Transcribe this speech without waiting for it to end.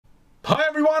Hi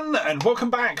everyone and welcome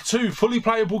back to Fully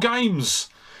Playable Games.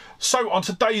 So on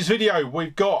today's video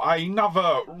we've got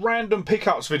another random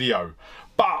pickups video,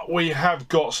 but we have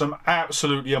got some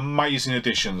absolutely amazing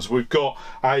additions. We've got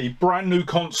a brand new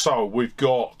console, we've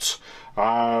got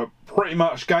pretty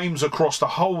much games across the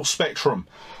whole spectrum.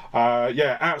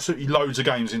 Yeah, absolutely loads of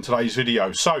games in today's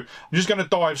video. So I'm just going to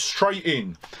dive straight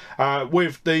in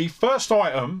with the first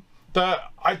item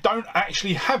that I don't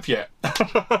actually have yet.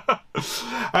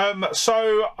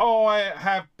 So I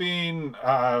have been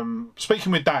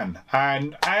speaking with Dan,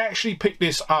 and I actually picked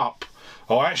this up,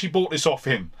 or I actually bought this off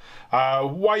him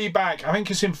way back, I think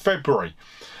it's in February.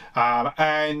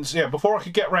 And yeah, before I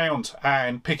could get round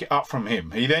and pick it up from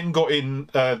him, he then got in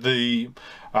the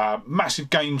massive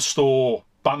game store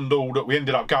bundle that we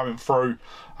ended up going through,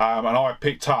 and I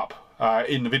picked up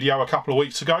in the video a couple of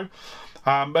weeks ago.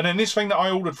 But then this thing that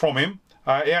I ordered from him,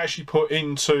 he actually put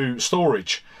into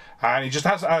storage, and he just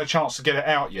hasn't had a chance to get it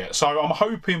out yet. So I'm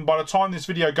hoping by the time this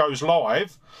video goes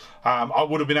live, I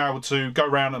would have been able to go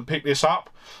around and pick this up.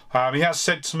 He has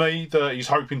said to me that he's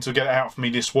hoping to get it out for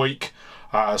me this week.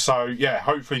 So yeah,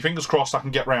 hopefully, fingers crossed, I can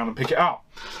get around and pick it up.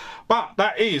 But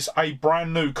that is a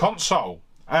brand new console,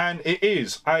 and it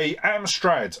is a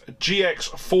Amstrad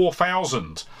GX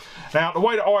 4000. Now, the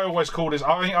way that I always call this,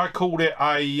 I think I called it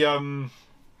a...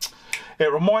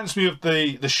 it reminds me of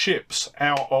the ships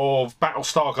out of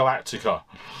Battlestar Galactica,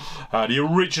 the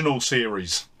original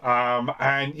series.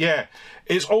 And yeah,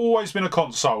 it's always been a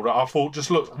console that I thought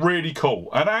just looked really cool.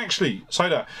 And actually, say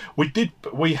that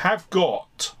we have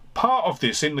got part of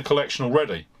this in the collection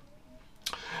already,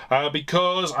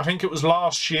 because I think it was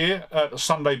last year at the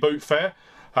Sunday Boot Fair,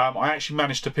 I actually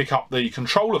managed to pick up the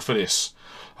controller for this.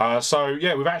 So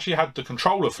yeah, we've actually had the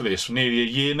controller for this for nearly a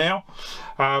year now.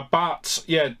 But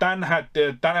yeah, Dan had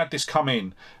this come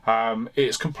in.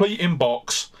 It's complete in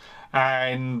box,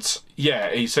 and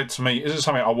yeah, he said to me, "Is it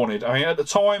something I wanted?" I mean, at the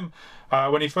time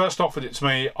when he first offered it to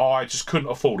me, I just couldn't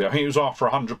afford it. I think it was after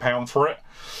 £100 for it.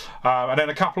 And then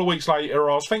a couple of weeks later,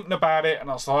 I was thinking about it, and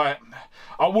I was like,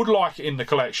 I would like it in the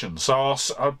collection. So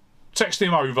I texted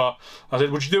him over. I said,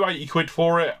 "Would you do 80 quid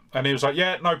for it?" And he was like,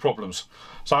 "Yeah, no problems."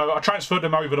 So I transferred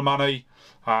him over the money,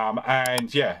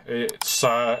 and yeah, it's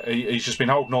he's just been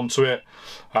holding on to it.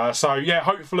 So yeah,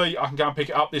 hopefully I can go and pick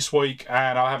it up this week,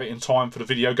 and I'll have it in time for the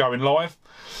video going live.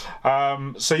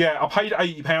 So yeah, I paid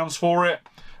 £80 for it.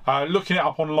 Looking it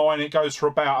up online, it goes for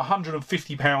about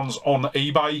 £150 on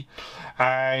eBay,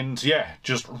 and yeah,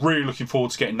 just really looking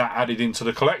forward to getting that added into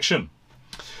the collection.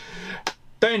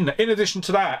 Then, in addition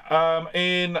to that,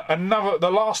 the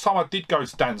last time I did go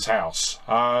to Dan's house,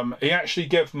 he actually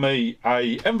gave me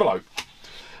an envelope,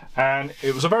 and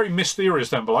it was a very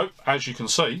mysterious envelope, as you can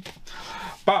see.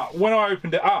 But when I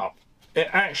opened it up, it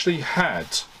actually had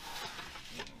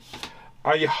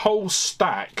a whole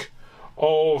stack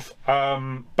of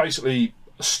basically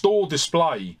store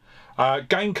display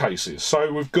game cases.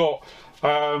 So we've got.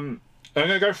 I'm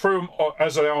going to go through them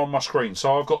as they are on my screen.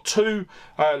 So I've got two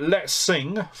Let's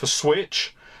Sing for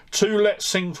Switch, two Let's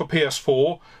Sing for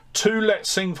PS4, two Let's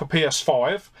Sing for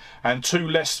PS5, and two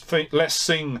Let's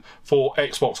Sing for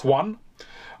Xbox One.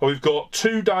 We've got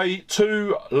two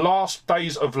Last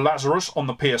Days of Lazarus on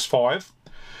the PS5,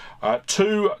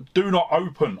 two Do Not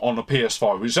Open on the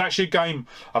PS5, which is actually a game,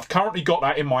 I've currently got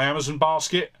that in my Amazon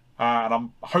basket, and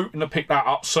I'm hoping to pick that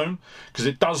up soon, because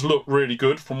it does look really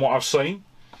good from what I've seen.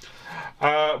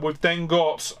 We've then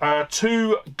got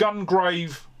two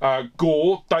Gungrave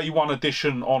Gore Day 1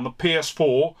 edition on the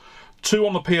PS4, two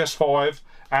on the PS5,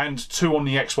 and two on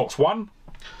the Xbox One.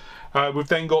 We've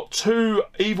then got two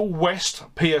Evil West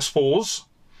PS4s,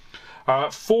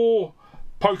 four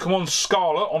Pokemon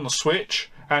Scarlet on the Switch,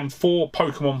 and four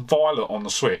Pokemon Violet on the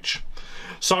Switch.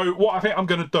 So what I think I'm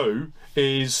going to do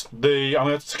is I'm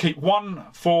going to keep one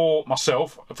for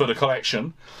myself for the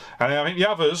collection, and I think the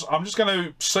others I'm just going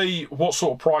to see what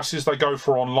sort of prices they go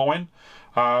for online.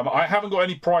 I haven't got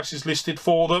any prices listed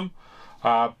for them,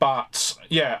 but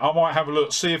yeah, I might have a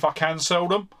look, see if I can sell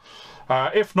them.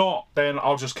 If not, then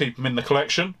I'll just keep them in the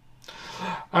collection.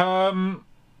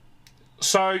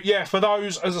 So yeah, for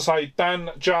those, as I say, Dan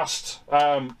just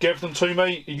gave them to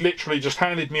me. He literally just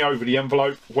handed me over the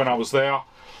envelope when I was there,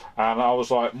 and I was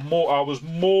like, I was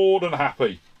more than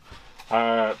happy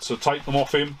to take them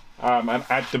off him and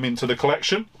add them into the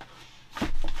collection.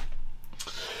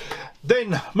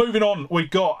 Then moving on, we've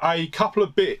got a couple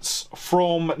of bits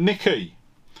from Nicky.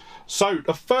 So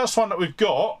the first one that we've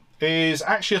got is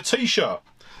actually a t-shirt,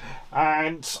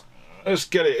 and let's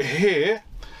get it here.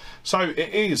 So it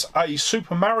is a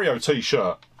Super Mario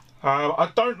t-shirt.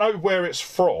 I don't know where it's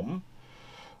from,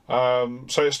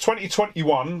 So it's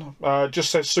 2021, just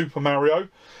says Super Mario.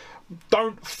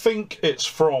 Don't think it's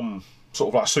from sort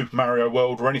of like Super Mario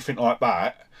World or anything like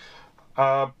that.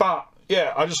 But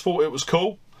yeah, I just thought it was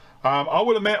cool. I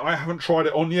will admit I haven't tried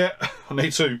it on yet. I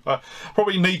need to,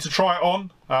 probably need to try it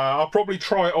on. I'll probably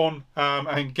try it on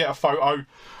and get a photo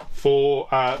for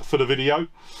the video.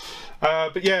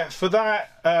 But yeah, for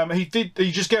that,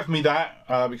 he just gave me that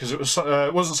because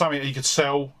it wasn't something he could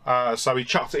sell, so he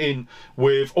chucked it in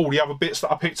with all the other bits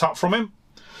that I picked up from him.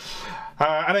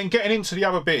 And then getting into the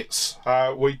other bits,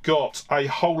 we got a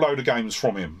whole load of games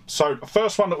from him. So the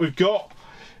first one that we've got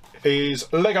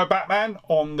is Lego Batman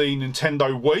on the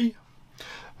Nintendo Wii.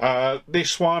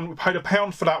 This one, we paid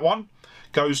 £1 for that one.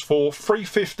 Goes for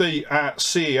 $3.50 at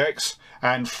CEX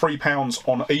and £3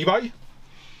 on eBay.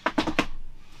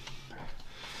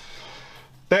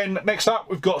 Then next up,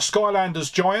 we've got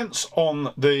Skylanders Giants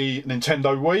on the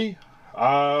Nintendo Wii.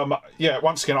 Yeah,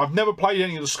 once again, I've never played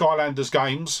any of the Skylanders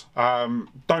games.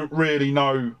 Don't really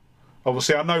know.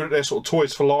 Obviously, I know that they're sort of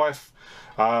toys for life.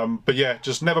 But yeah,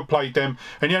 just never played them.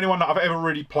 And the only one that I've ever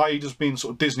really played has been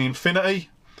sort of Disney Infinity.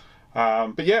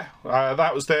 But yeah,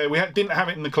 that was there. We didn't have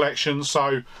it in the collection,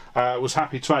 so was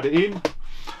happy to add it in.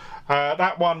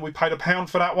 That one, we paid £1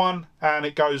 for that one, and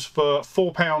it goes for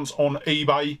 £4 on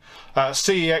eBay.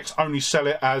 CEX only sell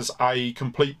it as a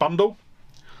complete bundle.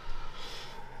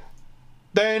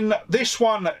 Then this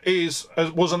one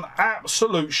was an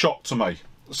absolute shock to me.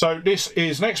 So this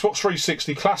is an Xbox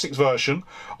 360 Classics version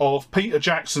of Peter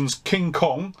Jackson's King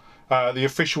Kong, the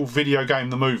official video game,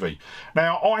 the movie.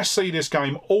 Now, I see this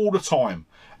game all the time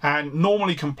and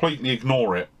normally completely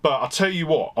ignore it, but I tell you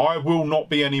what, I will not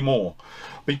be anymore,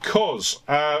 because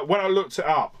when I looked it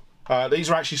up, these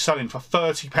are actually selling for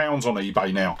 £30 on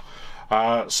eBay now.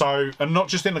 And not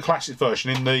just in the classic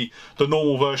version, in the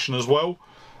normal version as well.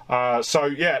 So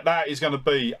yeah, that is going to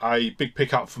be a big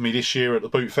pickup for me this year at the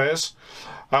boot fairs.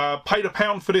 Paid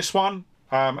 £1 for this one.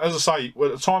 As I say,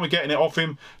 at the time of getting it off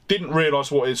him, didn't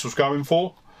realise what this was going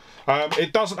for.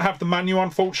 It doesn't have the manual,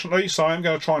 unfortunately, so I'm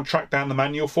going to try and track down the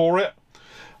manual for it.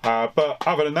 But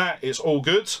other than that, it's all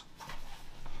good.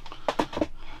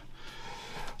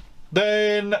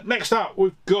 Then next up,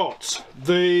 we've got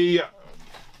the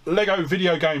Lego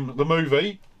video game, the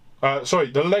movie.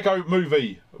 The Lego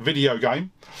Movie video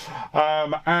game.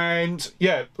 And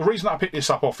yeah, the reason I picked this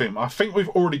up off him, I think we've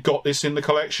already got this in the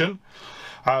collection,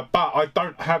 but I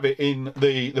don't have it in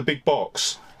the big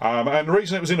box. And the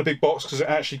reason it was in a big box because it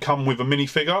actually come with a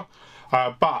minifigure,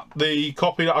 but the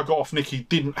copy that I got off Nicky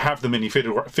didn't have the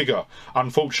minifigure,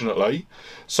 unfortunately.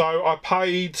 So I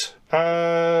paid,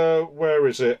 where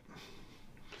is it?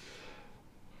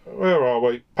 Where are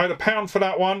we? Paid £1 for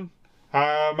that one.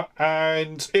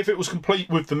 And if it was complete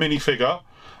with the minifigure,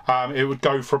 it would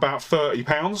go for about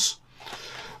 £30.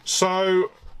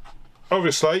 So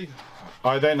obviously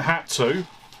I then had to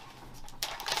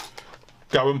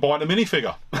go and buy the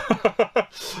minifigure.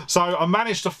 So I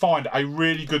managed to find a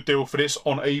really good deal for this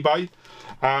on eBay.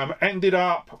 Ended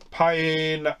up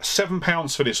paying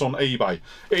 £7 for this on eBay.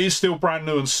 It is still brand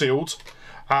new and sealed.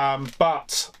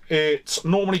 But it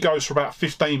normally goes for about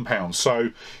 £15,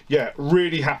 so yeah,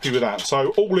 really happy with that.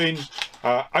 So all in,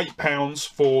 £8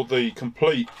 for the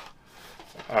complete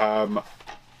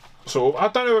sort of, I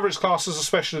don't know whether it's classed as a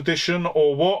special edition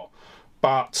or what,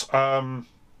 but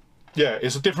yeah,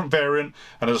 it's a different variant,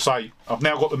 and as I say, I've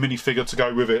now got the minifigure to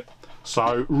go with it,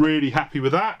 so really happy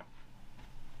with that.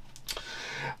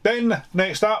 Then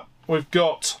next up, we've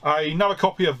got another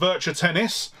copy of Virtua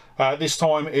Tennis. This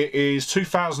time it is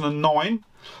 2009.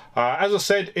 As I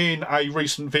said in a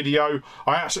recent video,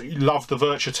 I absolutely love the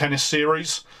Virtua Tennis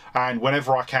series, and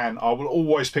whenever I can, I will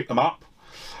always pick them up.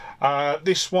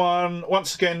 This one,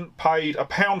 once again, paid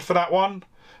 £1 for that one.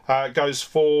 It goes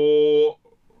for...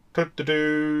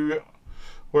 Where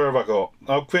have I got?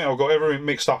 I think I've got everything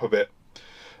mixed up a bit.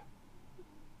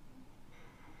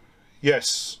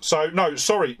 Yes, so no,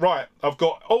 sorry, right, I've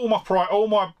got all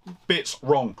my bits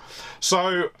wrong.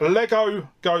 So Lego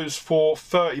goes for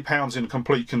 £30 in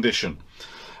complete condition.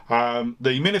 The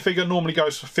minifigure normally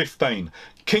goes for 15.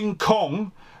 King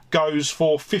Kong goes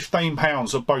for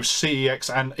 £15 at both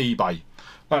CEX and eBay.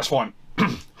 That's fine.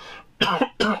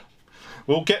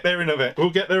 We'll get there we'll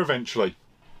get there eventually.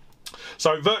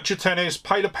 So Virtua Tennis,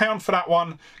 paid £1 for that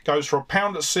one, goes for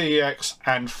 £1 at CEX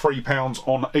and £3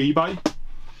 on eBay.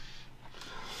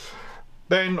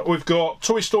 Then we've got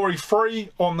Toy Story 3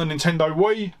 on the Nintendo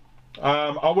Wii.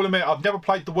 I will admit I've never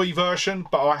played the Wii version,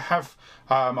 but I have.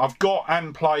 I've got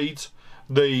and played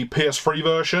the PS3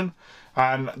 version,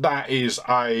 and that is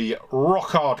a rock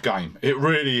hard game. It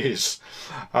really is.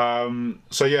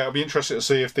 So yeah, I'll be interested to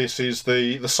see if this is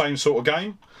the same sort of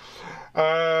game.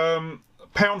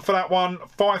 Pound for that one,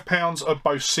 £5 of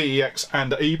both CEX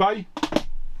and eBay.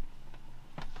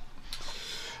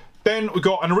 Then we've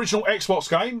got an original Xbox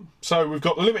game. So we've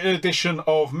got the limited edition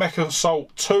of Mecha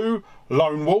Assault 2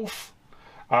 Lone Wolf.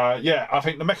 Yeah, I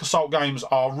think the Mecha Assault games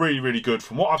are really, really good.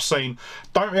 From what I've seen,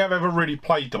 don't think I've ever really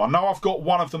played them. I know I've got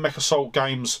one of the Mecha Assault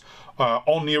games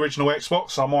on the original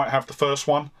Xbox. So I might have the first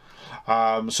one.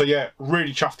 So yeah,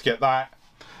 really chuffed to get that.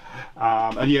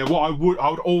 And yeah, what I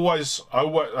would always,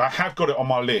 I have got it on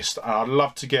my list. And I'd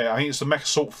love to get, I think it's the Mecha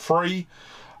Assault 3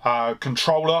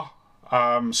 controller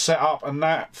set up and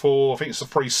that for, I think it's the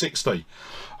 360.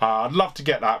 I'd love to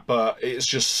get that, but it's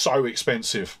just so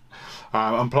expensive.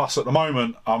 And plus at the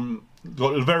moment I'm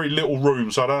got very little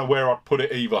room, so I don't know where I'd put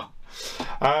it either.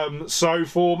 So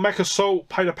for Mecha Assault,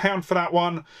 paid £1 for that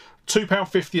one,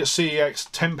 £2.50 at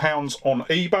CEX, £10 on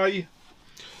eBay.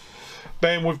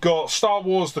 Then we've got Star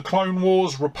Wars The Clone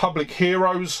Wars Republic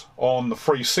Heroes on the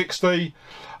 360.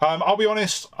 I'll be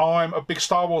honest, I'm a big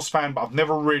Star Wars fan, but I've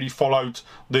never really followed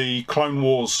the Clone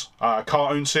Wars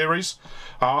cartoon series.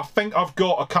 I think I've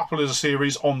got a couple of the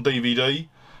series on DVD,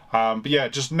 but yeah,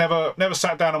 just never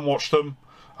sat down and watched them.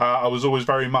 I was always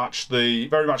very much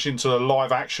into the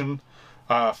live action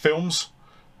films.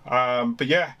 But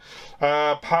yeah,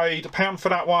 paid £1 for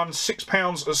that one,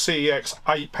 £6 at CEX,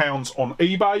 £8 on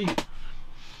eBay.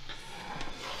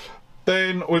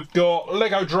 Then we've got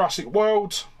Lego Jurassic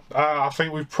World. I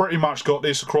think we've pretty much got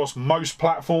this across most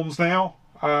platforms now.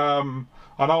 I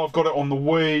know I've got it on the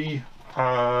Wii.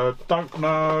 Don't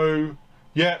know.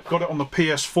 Yeah, got it on the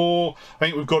PS4. I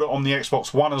think we've got it on the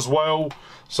Xbox One as well.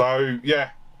 So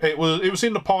yeah, it was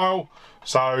in the pile.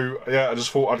 So yeah, I just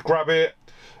thought I'd grab it.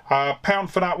 £1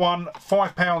 for that one,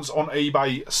 £5 on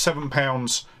eBay,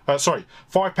 £7. Sorry,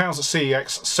 £5 at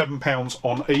CEX, £7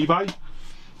 on eBay.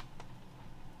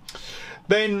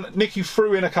 Then Nicky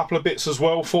threw in a couple of bits as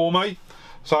well for me.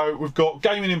 So we've got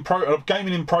Gaming in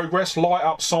Progress light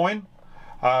up sign.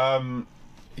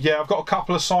 Yeah, I've got a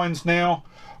couple of signs now.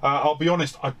 I'll be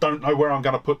honest, I don't know where I'm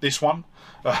going to put this one.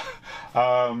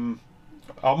 I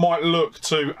might look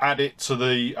to add it to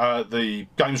the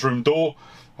games room door.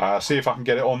 See if I can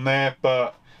get it on there.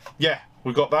 But yeah,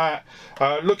 we've got that.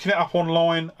 Looking it up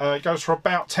online, it goes for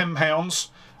about £10.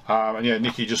 And yeah,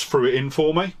 Nicky just threw it in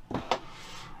for me.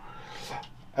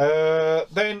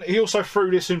 Then he also threw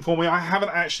this in for me. I haven't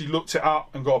actually looked it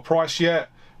up and got a price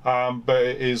yet, but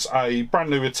it is a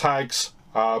brand new with tags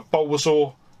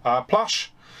Bulbasaur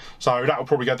plush. So that will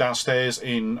probably go downstairs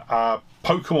in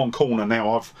Pokemon Corner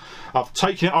now. I've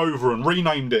taken it over and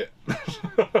renamed it.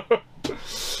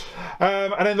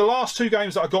 And then the last two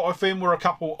games that I got off him were a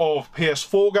couple of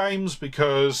PS4 games,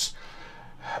 because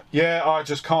yeah, I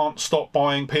just can't stop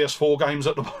buying PS4 games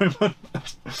at the moment.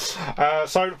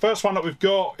 So the first one that we've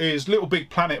got is Little Big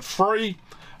Planet 3,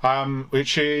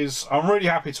 which is I'm really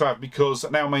happy to have, because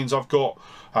that now means I've got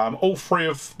all three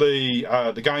of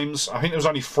the games. I think there was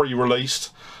only 3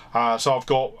 released. So I've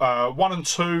got 1 and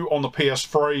 2 on the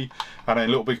PS3, and then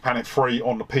Little Big Planet 3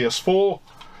 on the PS4.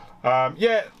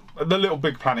 Yeah, the Little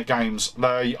Big Planet games,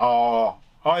 I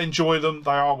enjoy them.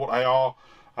 They are what they are.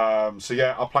 So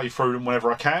yeah, I'll play through them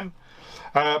whenever I can.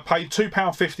 Paid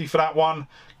 £2.50 for that one.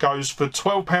 Goes for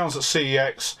 £12 at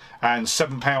CEX and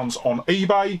 £7 on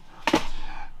eBay.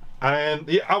 And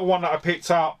the other one that I picked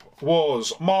up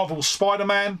was Marvel's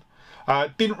Spider-Man.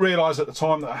 Didn't realise at the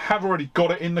time that I have already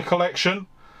got it in the collection.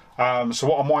 So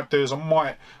what I might do is I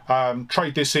might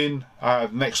trade this in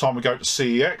next time we go to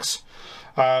CEX.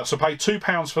 So paid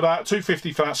 £2 for that,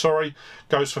 £2.50 for that, sorry.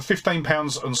 Goes for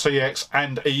 £15 on CX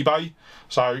and eBay.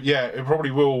 So yeah, it probably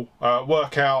will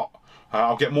work out.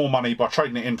 I'll get more money by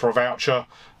trading it in for a voucher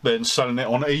than selling it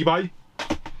on eBay.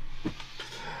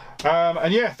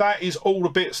 And yeah, that is all the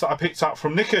bits that I picked up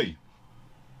from Nicky.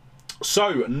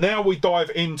 So now we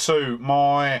dive into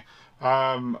my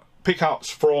pickups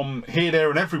from here, there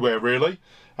and everywhere really.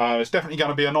 It's definitely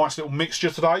going to be a nice little mixture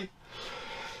today.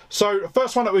 So the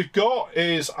first one that we've got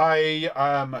is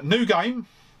a new game,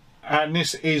 and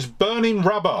this is Burning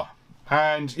Rubber.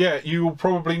 And yeah, you will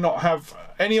probably not have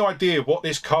any idea what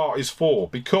this car is for,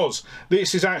 because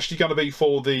this is actually going to be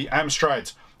for the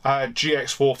Amstrad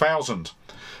GX4000.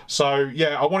 So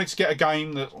yeah, I wanted to get a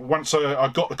game that once I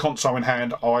got the console in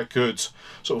hand, I could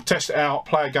sort of test it out,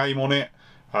 play a game on it.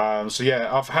 So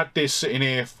yeah, I've had this sitting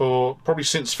here for probably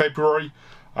since February.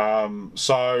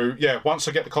 So yeah, once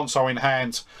I get the console in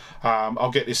hand,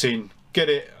 I'll get this in, get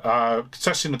it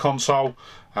testing the console,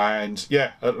 and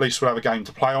yeah, at least we'll have a game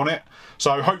to play on it.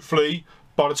 So hopefully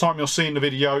by the time you're seeing the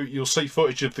video, you'll see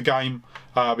footage of the game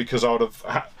because I would have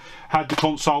had the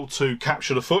console to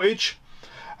capture the footage.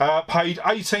 Paid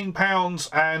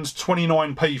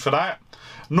 £18.29 for that.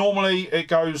 Normally it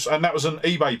goes, and that was an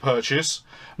eBay purchase,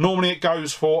 normally it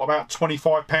goes for about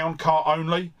 £25 cart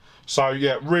only. So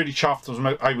yeah, really chuffed I was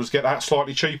able to get that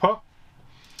slightly cheaper.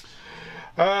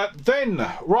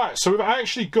 Right, so we've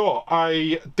actually got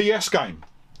a DS game.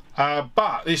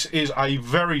 But this is a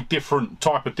very different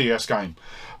type of DS game,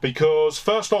 because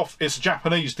first off, it's a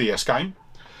Japanese DS game,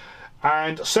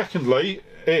 and secondly,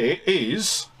 it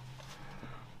is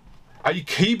a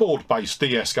keyboard based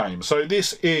DS game. So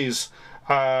this is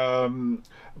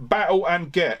battle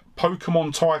and get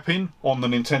Pokemon typing on the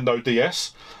Nintendo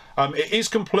DS. It is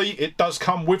complete, it does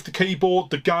come with the keyboard,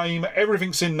 the game,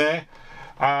 everything's in there,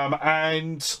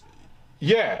 and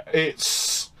yeah,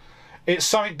 it's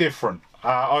something different.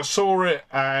 I saw it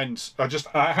and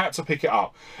I had to pick it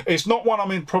up. It's not one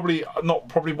probably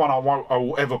one I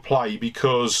will ever play,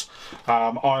 because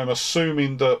I'm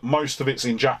assuming that most of it's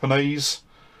in Japanese.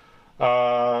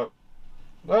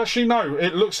 Actually no,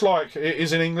 it looks like it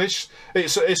is in English.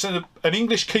 It's an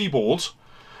English keyboard,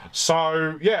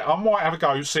 so yeah, I might have a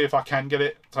go, see if I can get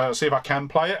it, see if I can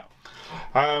play it.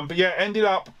 But yeah, ended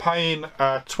up paying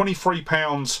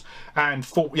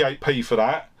 £23.48 for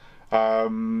that.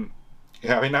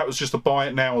 Yeah, I mean, that was just to buy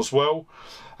it now as well.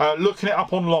 Looking it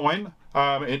up online,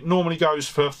 it normally goes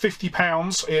for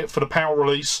 £50 for the PAL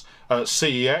release at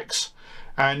CEX,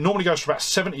 and normally goes for about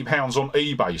 £70 on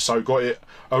eBay. So got it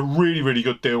a really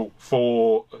good deal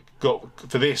for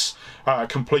this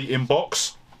complete in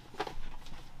box.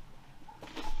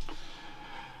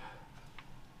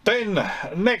 Then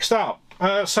next up,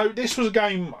 so this was a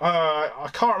game,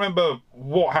 I can't remember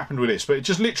what happened with this, but it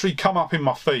just literally come up in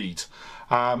my feed.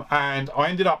 And I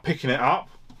ended up picking it up.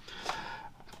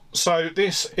 So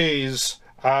this is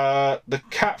the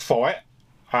Cat Fight.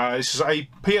 This is a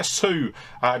PS2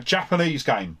 Japanese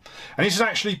game, and this is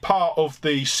actually part of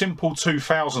the Simple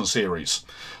 2000 series.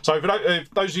 So if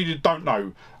those of you who don't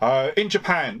know, in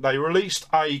Japan they released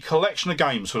a collection of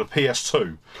games for the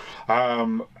PS2,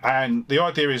 and the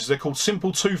idea is they're called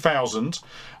Simple 2000.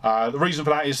 The reason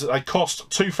for that is that they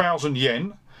cost 2,000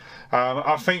 yen.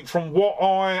 I think from what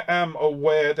I am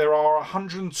aware, there are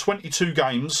 122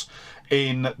 games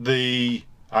in the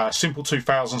Simple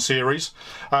 2000 series.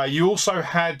 You also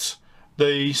had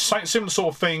the similar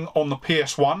sort of thing on the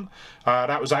PS1.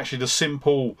 That was actually the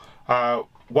Simple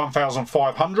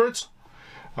 1500.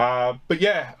 But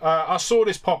yeah, I saw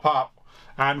this pop up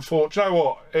and thought, you know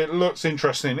what, it looks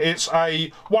interesting. It's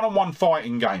a one-on-one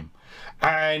fighting game.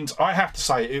 And I have to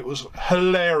say, it was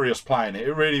hilarious playing it.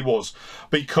 It really was,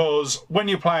 because when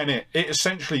you're playing it, it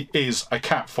essentially is a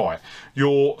cat fight.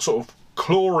 You're sort of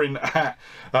clawing at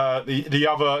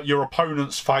your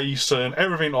opponent's face and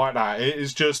everything like that. It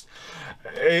is just,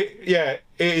 it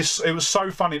was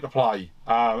so funny to play.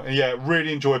 Yeah,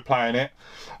 really enjoyed playing it.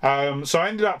 So I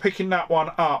ended up picking that one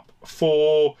up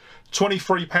for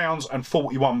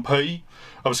 £23.41.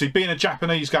 Obviously, being a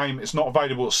Japanese game, it's not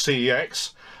available at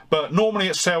CEX, but normally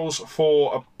it sells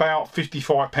for about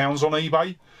 £55 on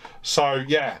eBay. So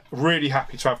yeah, really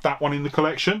happy to have that one in the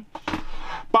collection.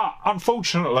 But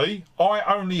unfortunately, I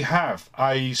only have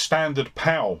a standard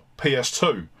PAL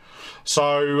PS2.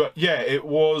 So yeah, it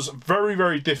was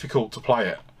very difficult to play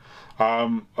it.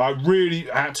 I really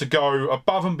had to go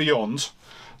above and beyond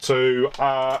to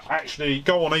actually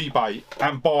go on eBay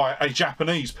and buy a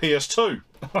Japanese PS2.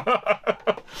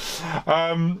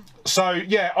 So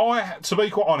yeah, to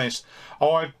be quite honest,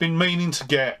 I've been meaning to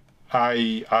get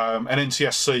an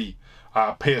NTSC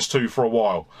PS2 for a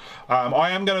while. I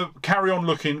am going to carry on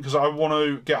looking because I want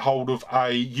to get hold of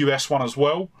a US one as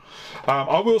well.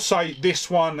 I will say this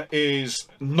one is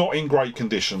not in great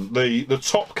condition. The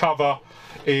top cover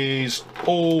is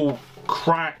all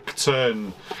cracked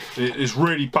and it is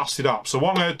really busted up. So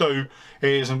what I'm going to do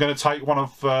is I'm going to take one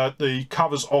of the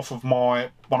covers off of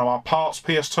one of my parts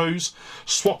PS2s,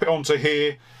 swap it onto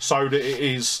here so that it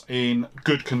is in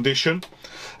good condition.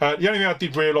 The only thing I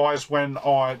did realise when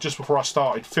just before I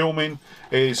started filming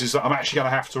is that I'm actually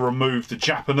going to have to remove the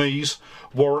Japanese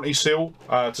warranty seal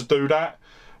to do that.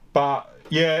 But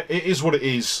yeah, it is what it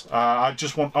is. I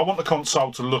want the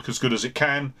console to look as good as it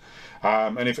can,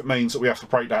 and if it means that we have to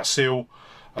break that seal,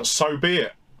 so be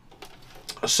it.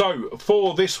 So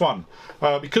for this one,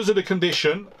 because of the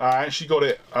condition, I actually got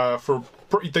it for a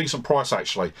pretty decent price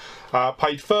actually.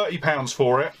 Paid £30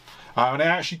 for it, and it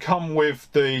actually come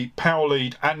with the power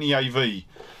lead and the AV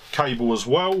cable as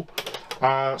well.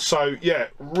 So yeah,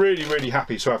 really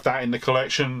happy to have that in the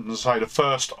collection. As I say, the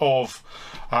first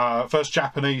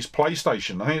Japanese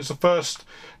PlayStation. I think it's the first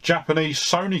Japanese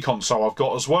Sony console I've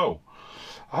got as well.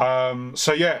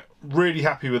 So yeah, really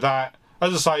happy with that.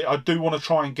 As I say, I do want to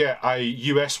try and get a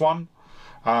US one,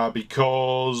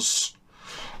 because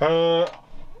no,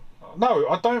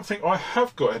 I don't think I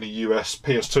have got any US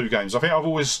PS2 games. I think I've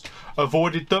always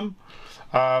avoided them.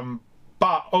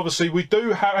 But obviously we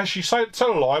do have, as you say,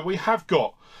 tell a lie, we have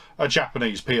got a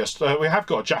Japanese we have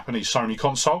got a Japanese Sony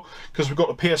console, because we've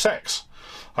got the PSX.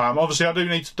 Obviously I do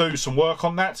need to do some work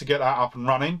on that to get that up and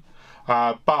running.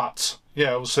 But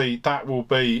yeah, obviously that will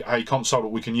be a console that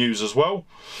we can use as well,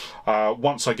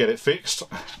 once I get it fixed.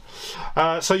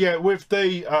 So yeah, with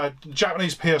the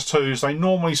Japanese PS2s, they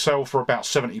normally sell for about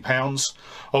 £70.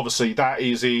 Obviously that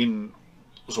is in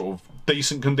sort of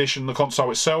decent condition, the console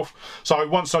itself. So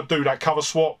once I do that cover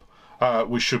swap,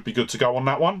 we should be good to go on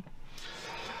that one.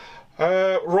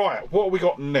 Right, what have we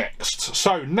got next?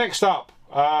 So next up,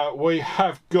 we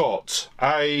have got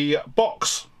a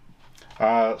box.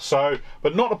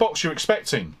 But not the box you're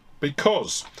expecting,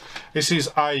 because this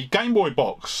is a Game Boy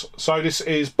box. So this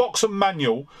is box and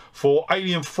manual for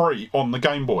Alien 3 on the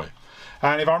Game Boy.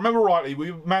 And if I remember rightly,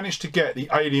 we managed to get the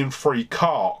Alien 3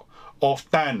 cart off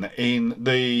Dan in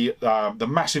the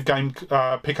massive game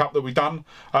pickup that we done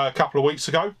a couple of weeks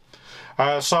ago.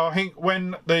 So I think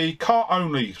when the cart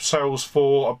only sells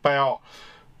for about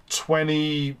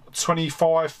 20,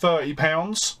 25, 30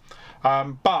 pounds,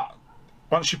 but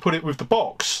once you put it with the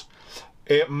box,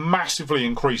 it massively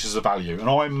increases the value, and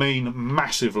I mean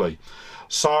massively.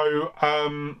 So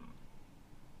I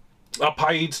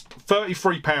paid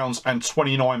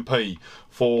 £33.29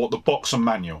 for the box and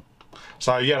manual.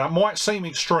 So yeah, that might seem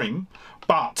extreme,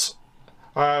 but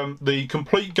the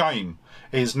complete game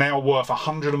is now worth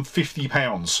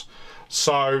 £150.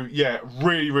 So yeah,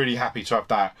 really happy to have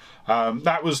that.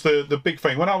 That was the big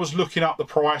thing. When I was looking up the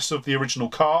price of the original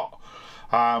cart,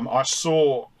 I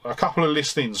saw a couple of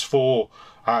listings for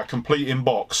complete in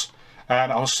box,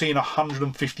 and I was seeing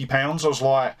 £150. I was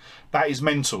like, that is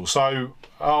mental. So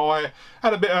I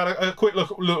had a quick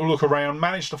look around,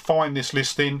 managed to find this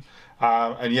listing,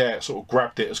 and yeah, sort of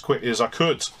grabbed it as quickly as I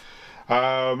could.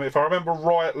 If I remember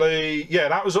rightly, yeah,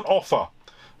 that was an offer.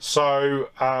 So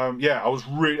yeah,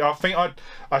 I think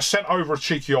I sent over a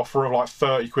cheeky offer of like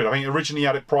 30 quid. I think originally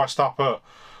had it priced up at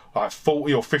like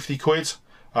 40 or 50 quid.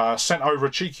 Sent over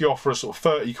a cheeky offer of sort of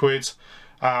 30 quid,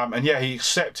 and yeah, he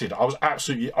accepted. I was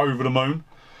absolutely over the moon.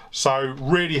 So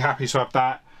really happy to have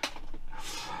that.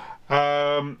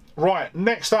 Right,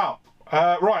 next up,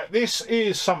 right, this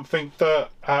is something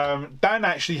that Dan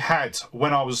actually had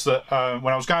when I was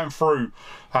going through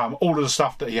all of the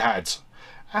stuff that he had,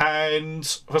 and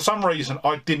for some reason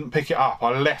I didn't pick it up.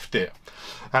 I left it,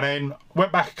 and then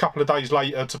went back a couple of days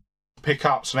later to pick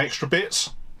up some extra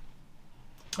bits.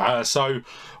 So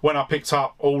when I picked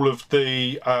up all of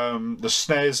the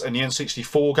SNES and the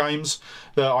N64 games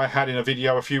that I had in a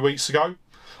video a few weeks ago,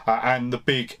 and the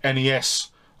big NES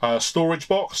storage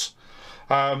box,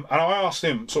 and I asked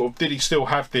him sort of, did he still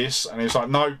have this, and he was like,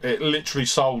 no, it literally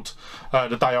sold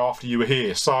the day after you were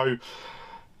here. So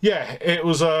yeah, it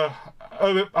was I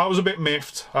was a bit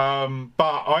miffed, but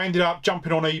I ended up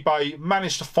jumping on eBay,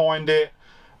 managed to find it.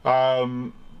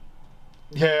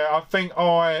 Yeah, I think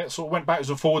I sort of went backwards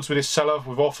and forwards with this seller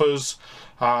with offers,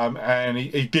 and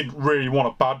he didn't really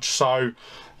want to budge. So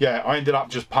yeah, I ended up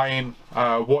just paying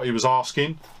what he was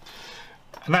asking.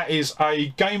 And that is a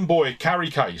Game Boy carry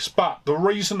case. But the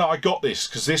reason that I got this,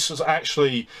 because this is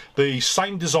actually the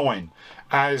same design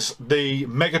as the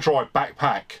Mega Drive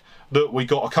backpack that we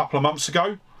got a couple of months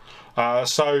ago.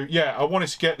 So yeah, I wanted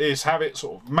to get this, have it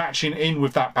sort of matching in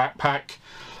with that backpack.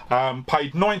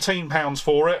 Paid £19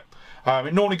 for it.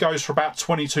 It normally goes for about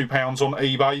 £22 on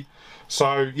eBay.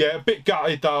 So yeah, a bit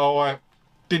gutted that I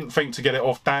didn't think to get it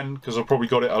off Dan, because I probably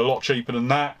got it a lot cheaper than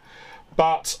that.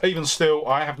 But even still,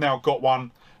 I have now got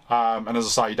one, and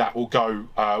as I say, that will go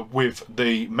with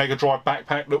the Mega Drive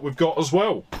backpack that we've got as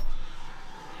well.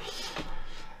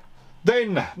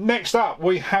 Then next up,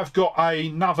 we have got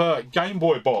another Game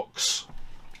Boy box,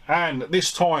 and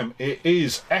this time it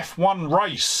is F1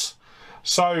 Race.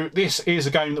 So this is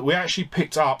a game that we actually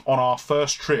picked up on our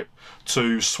first trip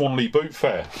to Swanley Boot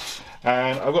Fair,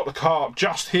 and I've got the cart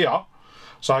just here.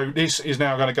 So this is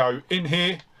now going to go in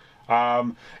here.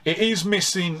 It is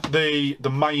missing the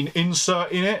main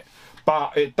insert in it,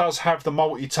 but it does have the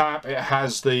multi-tap. It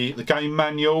has the game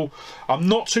manual. I'm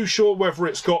not too sure whether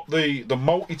it's got the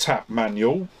multi-tap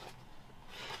manual.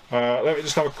 Let me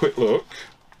just have a quick look.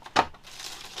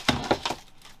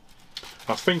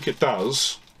 I think it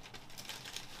does.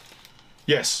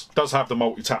 Yes, does have the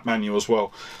multi-tap manual as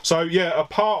well. So yeah,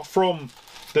 apart from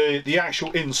the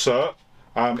actual insert,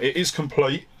 it is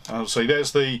complete. See,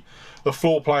 there's the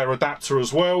floor player adapter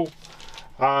as well.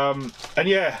 And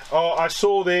yeah, I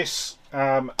saw this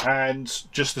and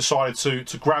just decided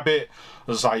to grab it.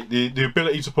 As I say, the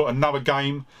ability to put another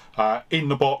game in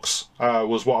the box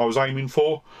was what I was aiming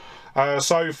for.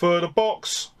 So for the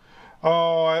box,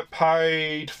 I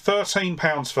paid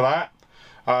 £13 for that.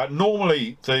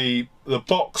 Normally the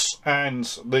box and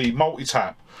the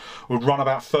multi-tap would run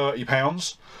about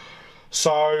 £30.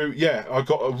 So yeah, I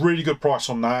got a really good price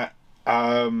on that.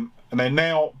 And then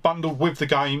now bundled with the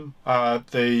game,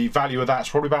 the value of that's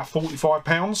probably about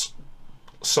 £45.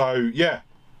 So yeah,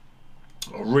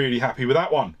 really happy with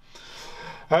that one.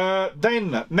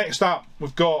 Then next up,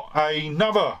 we've got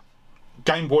another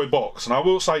Game Boy box, and I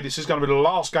will say this is going to be the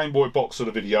last Game Boy box of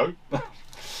the video.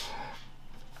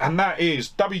 And that is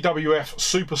WWF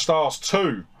Superstars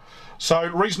 2. So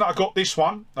the reason that I got this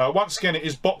one, once again, it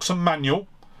is box and manual.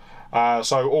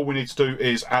 So all we need to do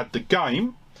is add the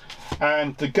game.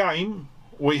 And the game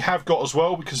we have got as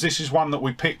well, because this is one that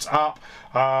we picked up.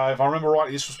 If I remember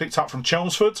rightly, this was picked up from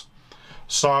Chelmsford.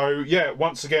 So yeah,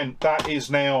 once again, that is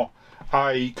now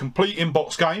a complete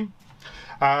in-box game.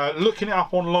 Looking it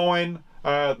up online,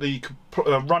 the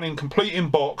running complete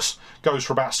in-box goes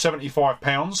for about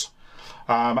 £75.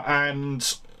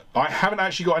 And I haven't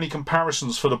actually got any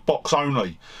comparisons for the box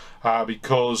only,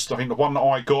 because I think the one that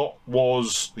I got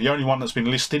was the only one that's been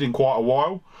listed in quite a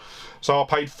while. So I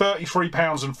paid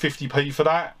 £33.50 for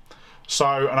that.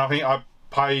 So, and I think I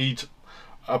paid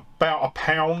about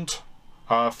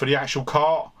 £1 for the actual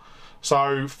cart.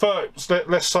 So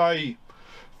let's say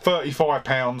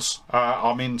 £35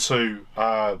 I'm into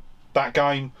that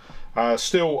game.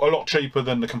 Still a lot cheaper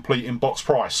than the complete in-box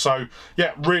price. So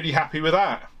yeah, really happy with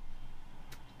that.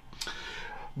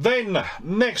 Then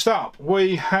next up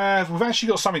we've actually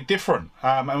got something different,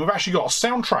 and we've actually got a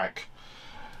soundtrack,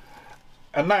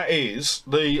 and that is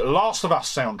the Last of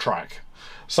Us soundtrack.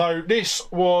 So this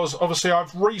was, obviously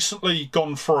I've recently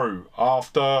gone through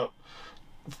after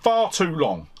far too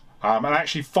long, and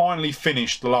actually finally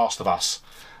finished The Last of Us.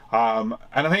 And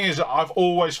the thing is, I've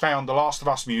always found The Last of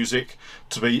Us music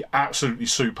to be absolutely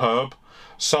superb.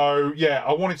 So yeah,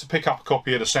 I wanted to pick up a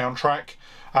copy of the soundtrack.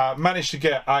 Managed to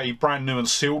get a brand new and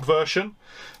sealed version.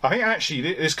 I think actually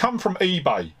it's come from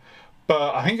eBay,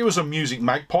 but I think it was a Music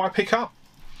Magpie pickup.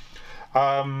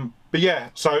 But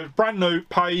yeah, so brand new,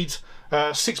 paid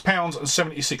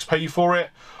 £6.76 for it.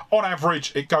 On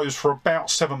average, it goes for about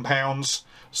 £7.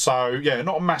 So yeah,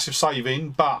 not a massive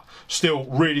saving, but still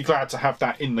really glad to have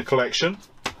that in the collection.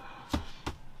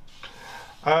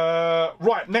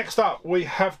 Right, next up we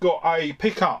have got a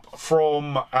pickup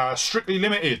from Strictly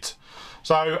Limited.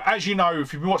 So as you know,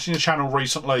 if you've been watching the channel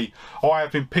recently, I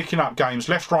have been picking up games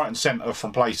left, right and centre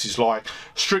from places like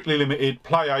Strictly Limited,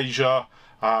 Play Asia,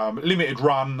 Limited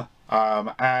Run,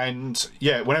 and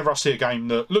yeah, whenever I see a game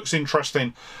that looks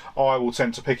interesting, I will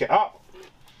tend to pick it up.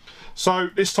 So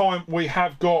this time we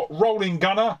have got Rolling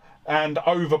Gunner and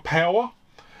Overpower.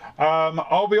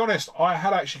 I'll be honest, I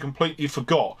had actually completely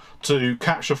forgot to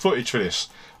capture footage for this.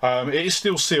 It is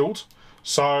still sealed,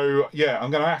 so yeah, I'm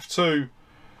going to have to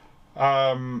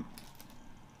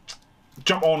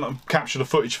jump on and capture the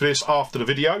footage for this after the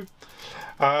video.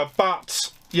 But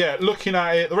yeah, looking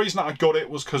at it, the reason that I got it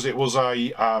was because it was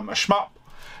a shmup,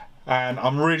 and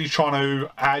I'm really trying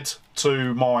to add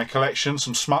to my collection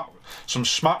some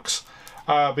shmucks,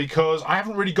 because I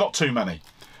haven't really got too many.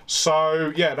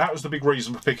 So yeah, that was the big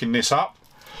reason for picking this up.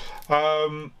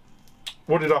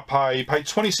 What did I pay? Paid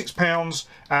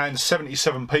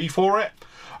 £26.77 for it.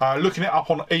 Looking it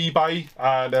up on eBay,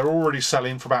 they're already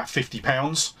selling for about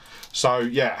 £50. So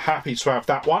yeah, happy to have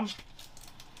that one.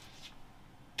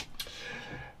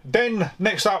 Then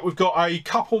next up we've got a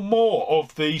couple more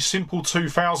of the Simple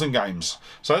 2000 games.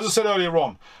 So as I said earlier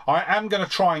on, I am going to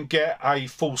try and get a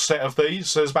full set of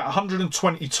these. So there's about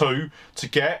 122 to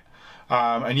get.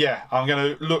 And yeah, I'm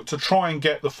going to look to try and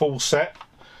get the full set.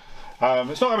 It's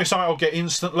not going to be something I'll get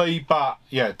instantly, but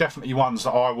yeah, definitely ones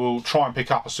that I will try and pick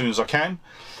up as soon as I can.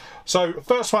 So the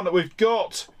first one that we've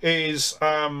got is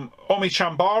Omi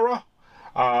Chambara.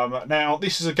 Now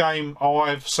this is a game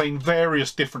I've seen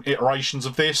various different iterations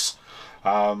of this.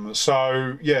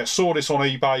 So yeah, saw this on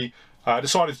eBay,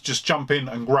 decided to just jump in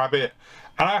and grab it.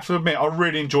 And I have to admit, I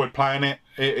really enjoyed playing it.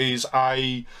 It is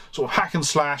a sort of hack and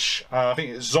slash, I think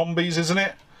it's zombies, isn't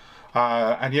it?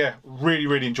 And yeah,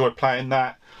 really enjoyed playing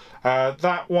that.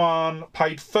 That one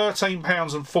paid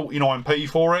 £13.49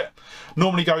 for it.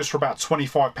 Normally goes for about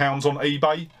 £25 on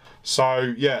eBay.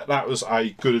 So yeah, that was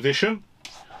a good addition.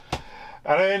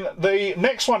 And then the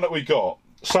next one that we got,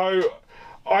 so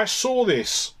I saw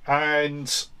this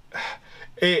and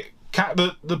the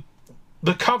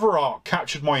cover art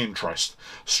captured my interest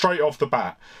straight off the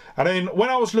bat. And then when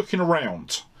I was looking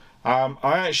around, I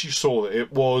actually saw that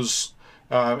it was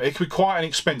it could be quite an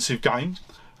expensive game.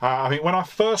 I mean, when I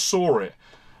first saw it,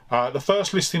 the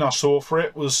first listing I saw for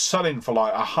it was selling for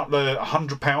like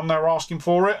 £100 they were asking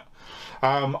for it.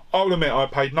 I'll admit I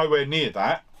paid nowhere near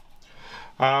that.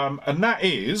 And that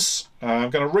is,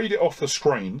 I'm going to read it off the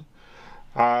screen,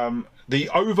 the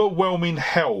overwhelming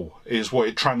hell is what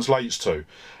it translates to.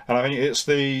 And I think it's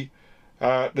the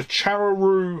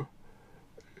Chararu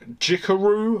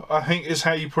Jikaru, I think is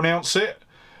how you pronounce it.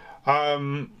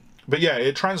 But yeah,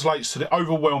 it translates to the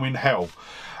overwhelming hell.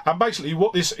 And basically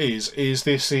what this is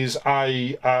this is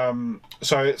a,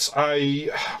 so it's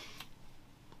a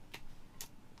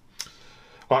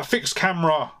like fixed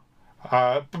camera,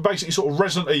 basically sort of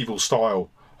Resident Evil style,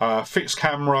 fixed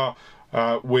camera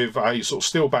with a sort of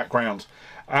still background.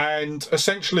 And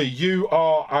essentially you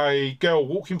are a girl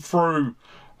walking through,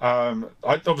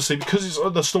 obviously because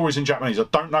the story's in Japanese, I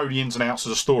don't know the ins and outs of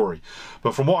the story,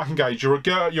 but from what I can gauge, you're a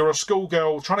girl, you're a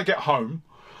schoolgirl trying to get home,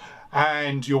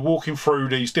 and you're walking through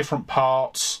these different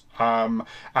parts, and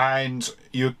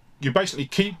you basically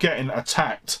keep getting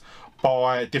attacked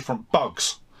by different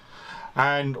bugs.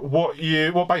 And what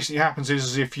basically happens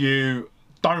is if you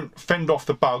don't fend off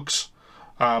the bugs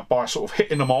by sort of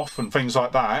hitting them off and things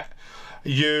like that,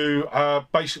 you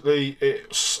basically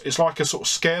it's like a sort of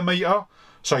scare meter.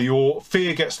 So your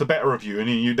fear gets the better of you, and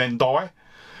you then die.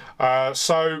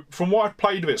 So from what I've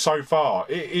played of it so far,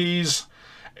 it's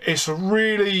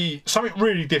really something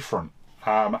really different.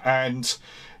 And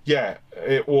yeah,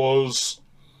 it's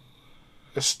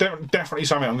definitely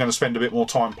something I'm going to spend a bit more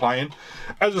time playing.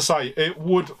 As I say, I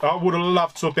would have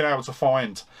loved to have been able to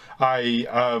find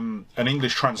an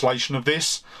English translation of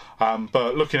this,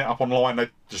 but looking it up online, they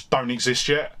just don't exist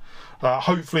yet.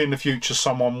 Hopefully in the future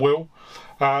someone will.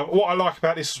 What I like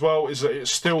about this as well is that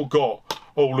it's still got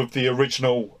all of the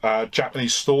original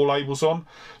Japanese store labels on.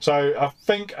 So I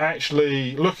think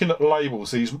actually looking at the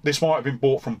labels, this might have been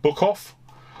bought from Book Off,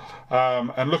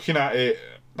 and looking at it,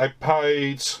 they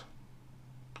paid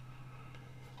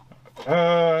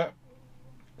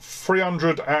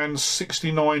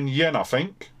 369 yen, I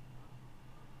think.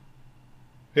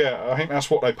 Yeah, I think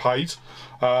that's what they paid.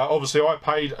 Obviously I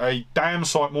paid a damn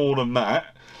sight more than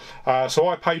that. So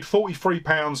I paid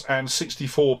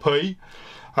 £43.64.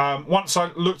 Once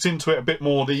I looked into it a bit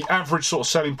more, the average sort of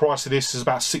selling price of this is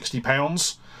about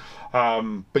 £60.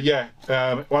 But yeah,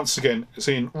 once again, it's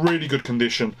in really good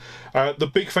condition. The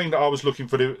big thing that I was looking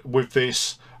for with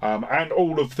this, and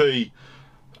all of the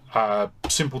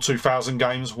Simple 2000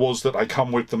 games, was that they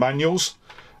come with the manuals.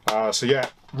 So yeah,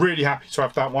 really happy to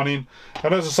have that one in.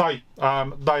 And as I say,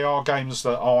 they are games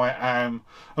that I'm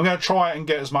going to try and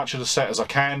get as much of the set as I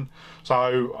can.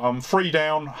 So I'm 3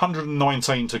 down,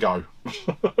 119 to go.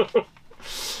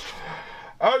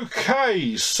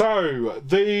 Okay, so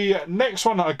the next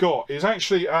one that I got is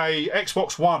actually a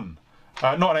Xbox One,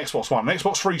 not an Xbox One, an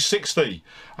Xbox 360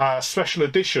 special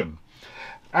edition.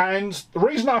 And the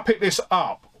reason I picked this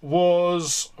up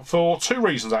was for 2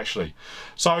 reasons actually.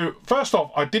 So first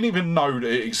off, I didn't even know that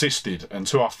it existed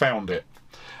until I found it.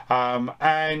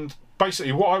 And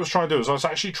basically what I was trying to do is I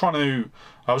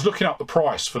was looking up the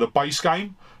price for the base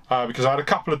game, because I had a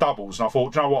couple of doubles and I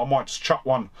thought, you know what, I might just chuck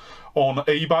one on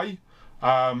eBay.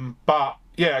 But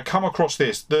yeah, I come across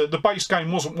this. The base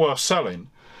game wasn't worth selling,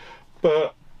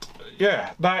 but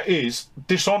yeah, that is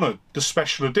Dishonored, the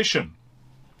special edition.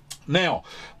 Now,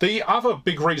 the other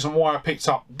big reason why I picked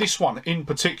up this one in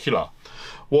particular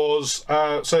was,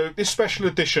 so this special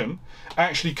edition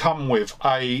actually come with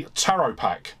a tarot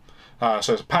pack.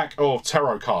 So it's a pack of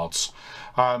tarot cards.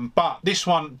 But this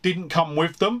one didn't come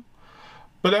with them.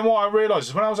 But then what I realised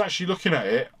is when I was actually looking at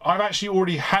it, I've actually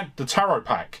already had the tarot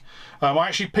pack. I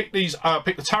actually picked the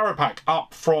tarot pack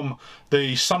up from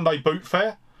the Sunday Boot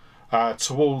Fair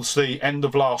towards the end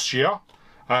of last year.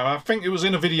 I think it was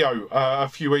in a video a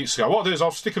few weeks ago. What I'll do is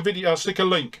I'll stick a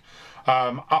link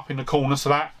up in the corner to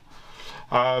that.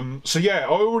 So yeah,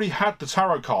 I already had the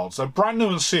tarot cards. They're brand new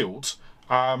and sealed. So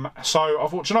I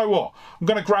thought, you know what, I'm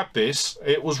going to grab this.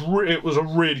 It was a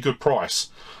really good price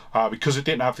because it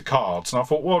didn't have the cards, and I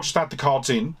thought, well, I'll just add the cards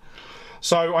in.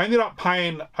 So I ended up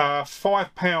paying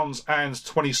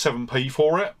 £5.27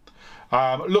 for it.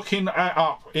 Looking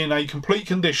up in a complete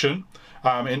condition,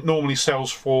 it normally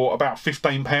sells for about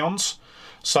 £15.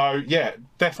 So yeah,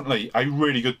 definitely a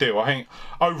really good deal. I think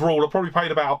overall I probably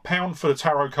paid about £1 for the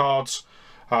tarot cards,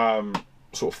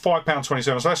 sort of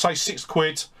 £5.27. So let's say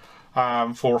 £6.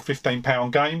 for a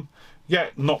 £15 game.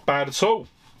 Yeah, not bad at all.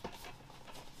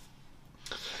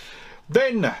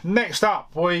 Then next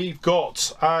up we've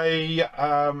got a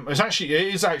it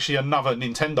is actually another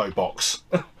Nintendo box,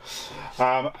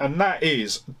 and that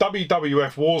is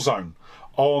WWF Warzone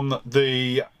on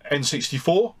the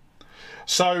N64.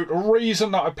 So the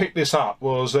reason that I picked this up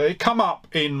was it come up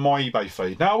in my eBay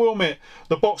feed. Now I will admit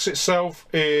the box itself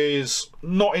is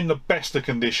not in the best of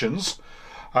conditions,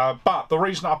 but the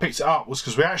reason I picked it up was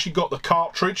because we actually got the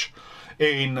cartridge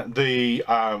in the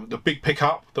big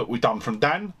pickup that we done from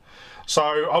Dan. So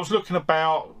I was looking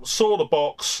about, saw the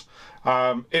box,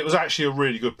 it was actually a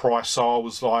really good price, so I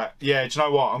was like, yeah, do you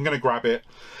know what, I'm going to grab it.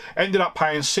 Ended up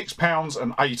paying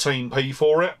 £6.18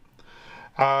 for it.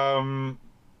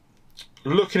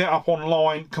 Looking it up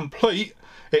online, complete,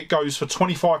 it goes for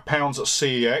 £25 at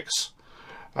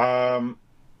CEX.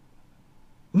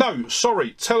 No,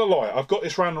 sorry, tell a lie, I've got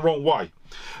this round the wrong way.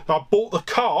 I bought the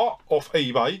cart off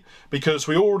eBay because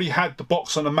we already had the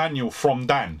box and the manual from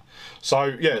Dan.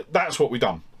 So yeah, that's what we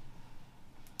done.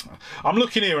 I'm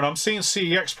looking here and I'm seeing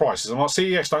CEX prices. I'm like,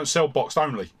 CEX don't sell boxed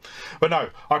only. But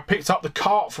no, I picked up the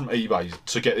cart from eBay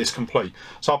to get this complete.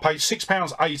 So I paid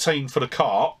 £6.18 for the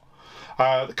cart.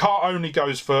 The cart only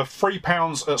goes for £3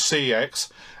 at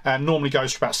CEX and normally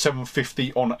goes for about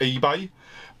 £7.50 on eBay.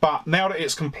 But now that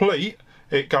it's complete,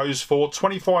 it goes for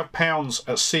 £25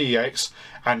 at CEX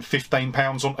and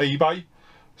 £15 on eBay.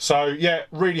 So yeah,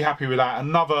 really happy with that.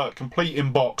 Another complete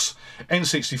in-box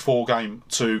N64 game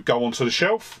to go onto the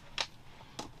shelf.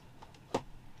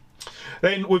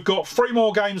 Then we've got 3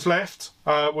 more games left.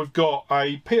 We've got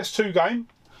a PS2 game,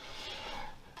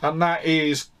 and that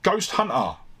is Ghost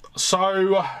Hunter.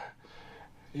 So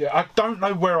yeah, I don't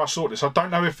know where I saw this. I don't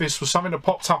know if this was something that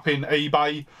popped up in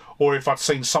eBay or if I'd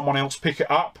seen someone else pick it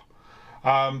up.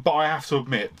 But I have to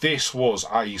admit, this was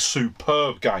a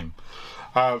superb game.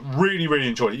 Really, really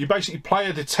enjoyed it. You basically play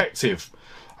a detective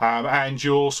and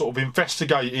you're sort of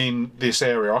investigating this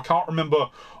area. I can't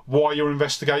remember why you're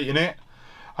investigating it,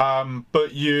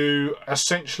 but you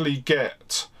essentially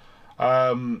get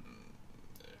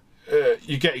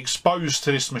exposed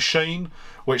to this machine,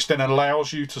 which then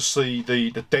allows you to see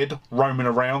the dead roaming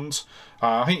around.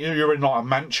 I think you're in like a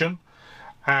mansion,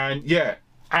 and yeah,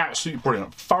 absolutely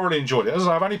brilliant. Thoroughly enjoyed it. As I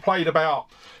say, I've only played about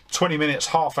 20 minutes,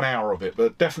 half an hour of it,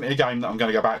 but definitely a game that I'm going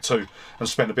to go back to and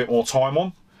spend a bit more time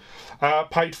on.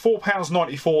 Paid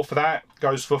 £4.94 for that.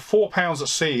 Goes for £4 at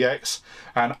CEX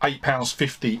and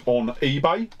 £8.50 on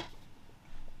eBay.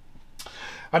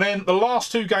 And then the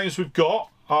last 2 games we've got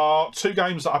are 2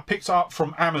 games that I picked up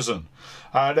from Amazon.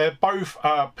 They're both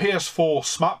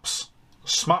PS4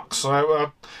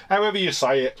 Shmups, however you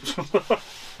say it.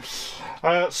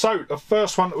 So the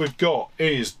first one that we've got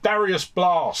is Rarest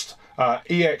Blast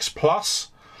EX Plus.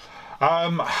 I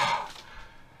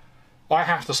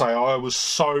have to say I was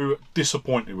so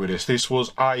disappointed with this. This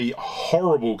was a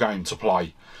horrible game to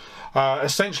play.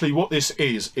 Essentially what this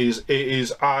is it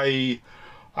is a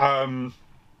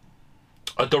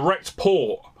direct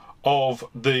port of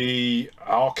the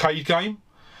arcade game.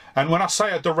 And when I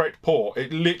say a direct port,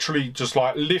 it literally just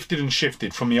like lifted and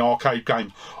shifted from the arcade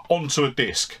game onto a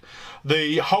disc.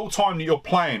 The whole time that you're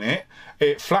playing it,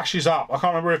 it flashes up. I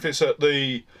can't remember if it's at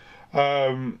the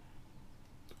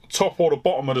top or the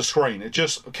bottom of the screen. It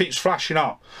just keeps flashing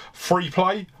up. Free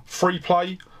play,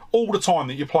 all the time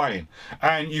that you're playing.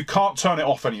 And you can't turn it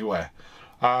off anywhere.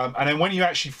 And then when you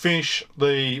actually finish,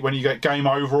 when you get game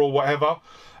over or whatever,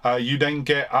 you then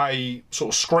get a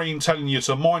sort of screen telling you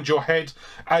to mind your head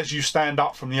as you stand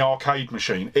up from the arcade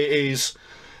machine. It is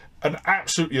an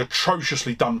absolutely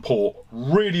atrociously done port.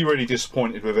 Really, really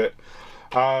disappointed with it.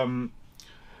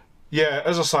 Yeah,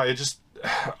 as I say,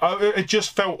 it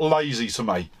just felt lazy to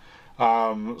me.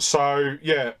 So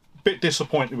yeah, bit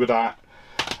disappointed with that.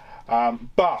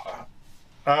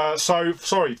 So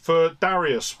sorry, for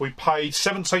Darius we paid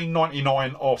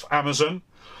 £17.99 off Amazon.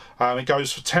 It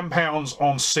goes for £10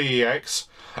 on CEX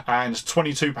and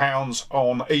 £22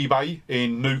 on eBay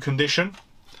in new condition.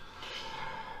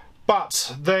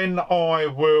 But then I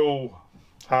will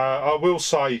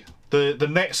say the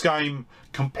next game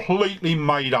completely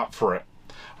made up for it.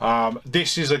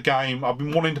 This is a game I've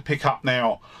been wanting to pick up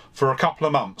now for a couple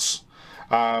of months,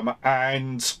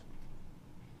 and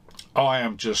I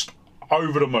am just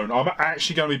over the moon. I'm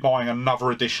actually going to be buying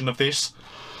another edition of this,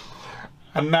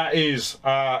 and that is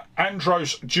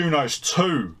Andros Junos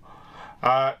 2.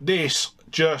 This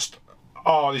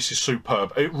is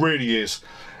superb. It really is.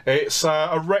 It's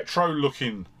a retro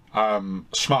looking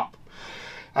shmup,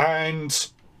 and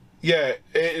yeah,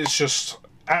 it is just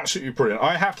absolutely brilliant.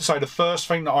 I have to say the first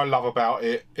thing that I love about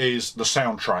it is the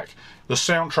soundtrack. The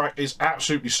soundtrack is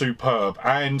absolutely superb,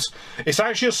 and it's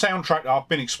actually a soundtrack that I've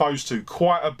been exposed to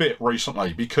quite a bit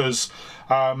recently, because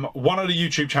one of the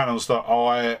YouTube channels that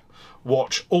I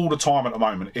watch all the time at the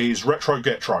moment is Retro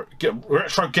Ghetto,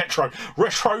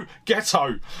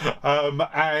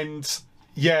 and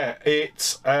yeah, he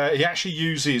actually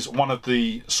uses one of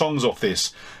the songs of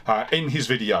this in his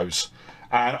videos,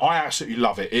 and I absolutely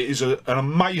love it. It is an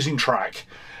amazing track,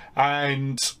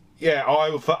 and yeah,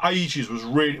 I for ages was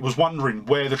wondering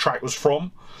where the track was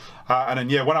from, and then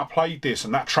yeah, when I played this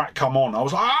and that track come on, I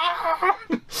was like, ah!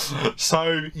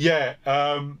 So yeah,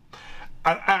 an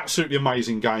absolutely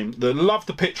amazing game. Love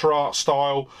the picture art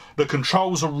style. The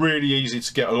controls are really easy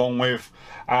to get along with,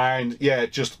 and yeah,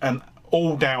 just an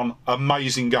all-down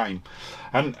amazing game.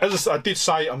 And as I did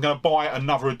say, I'm going to buy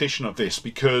another edition of this,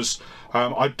 because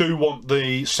I do want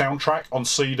the soundtrack on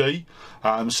CD.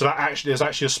 So that there's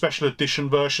actually a special edition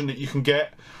version that you can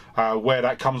get where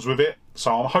that comes with it.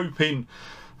 So I'm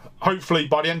hopefully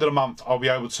by the end of the month I'll be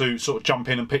able to sort of jump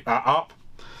in and pick that up.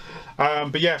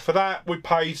 But yeah, for that we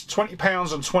paid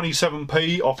 £20 and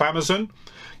 27p off Amazon.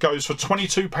 Goes for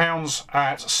 £22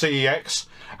 at CEX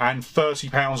and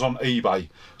 £30 on eBay.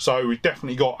 So we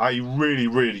definitely got a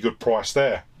really good price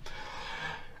there.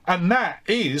 And that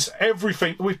is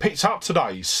everything that we picked up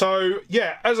today. So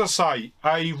yeah, as I say,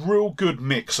 a real good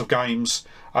mix of games.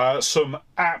 Some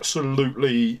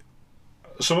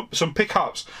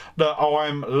pickups that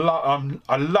I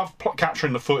love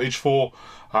capturing the footage for,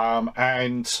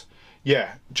 and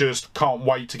yeah, just can't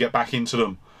wait to get back into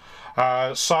them.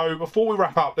 So before we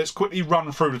wrap up, let's quickly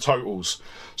run through the totals.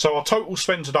 So our total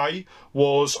spend today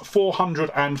was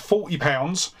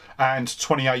 £440 and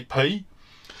 28p.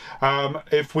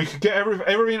 If we could get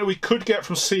everything that we could get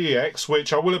from CEX,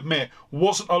 which I will admit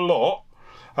wasn't a lot,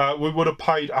 we would have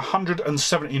paid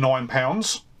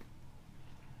 £179.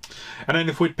 And then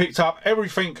if we'd picked up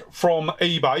everything from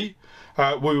eBay,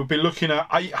 we would be looking at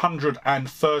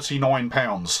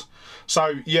 £839.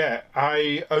 So yeah,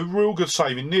 a real good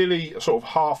saving, nearly sort of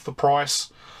half the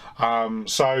price.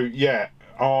 So yeah,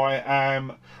 I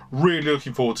am really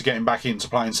looking forward to getting back into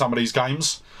playing some of these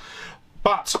games.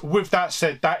 But with that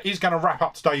said, that is going to wrap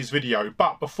up today's video.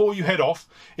 But before you head off,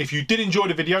 if you did enjoy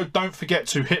the video, don't forget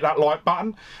to hit that like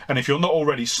button. And if you're not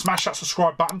already, smash that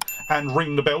subscribe button and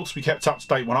ring the bell to be kept up to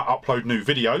date when I upload new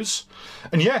videos.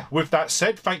 And yeah, with that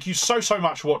said, thank you so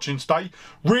much for watching today.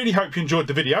 Really hope you enjoyed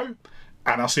the video,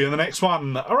 and I'll see you in the next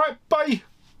one. All right, bye.